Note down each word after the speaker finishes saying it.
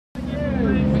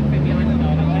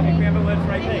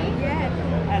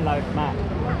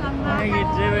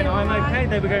okay?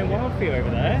 They were going wild for you over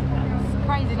there. It's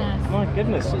craziness. My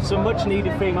goodness, it's a much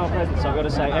needed female presence, I've got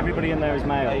to say. Everybody in there is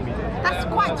male. That's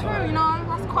quite true, you know,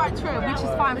 that's quite true, which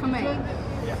is fine for me.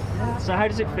 So how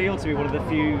does it feel to be one of the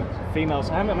few females?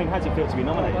 I mean, how does it feel to be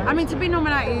nominated? I mean, to be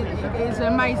nominated is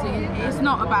amazing. It's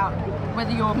not about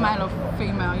whether you're male or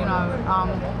female, you know.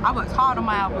 I worked hard on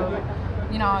my album,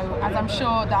 you know, as I'm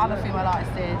sure the other female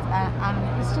artists did,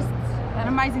 and it's just an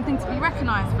amazing thing to be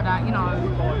recognised for that, you know.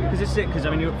 Because this is it, because I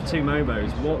mean, you're up for 2 Mobos.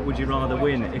 What would you rather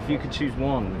win if you could choose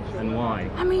one, and why?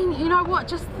 I mean, you know what,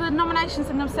 just the nominations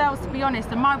in themselves, to be honest,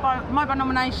 the Mobo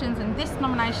nominations and this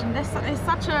nomination, it's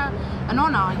such an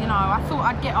honour, you know. I thought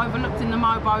I'd get overlooked in the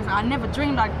Mobos. I never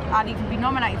dreamed I'd even be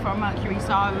nominated for a Mercury,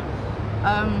 so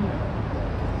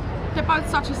they're both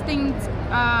such esteemed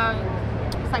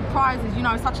say prizes, you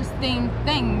know, such esteemed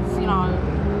things, you know.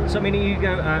 So I mean, you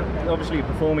go, obviously you're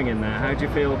performing in there. How do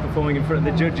you feel performing in front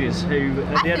of the judges who,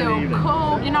 at the end of the evening? I feel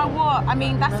cool, you know what, I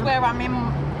mean, that's where I'm in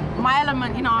my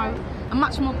element, you know. I'm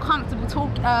much more comfortable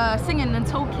singing than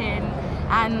talking,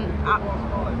 and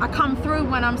I come through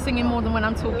when I'm singing more than when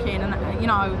I'm talking, and you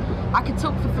know, I could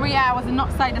talk for 3 hours and not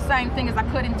say the same thing as I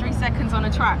could in 3 seconds on a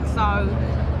track, so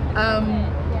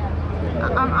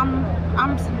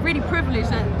I'm really privileged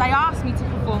that they asked me to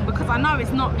perform, because I know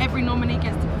it's not every nominee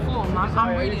gets to perform.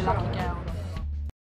 I'm really a lucky girl.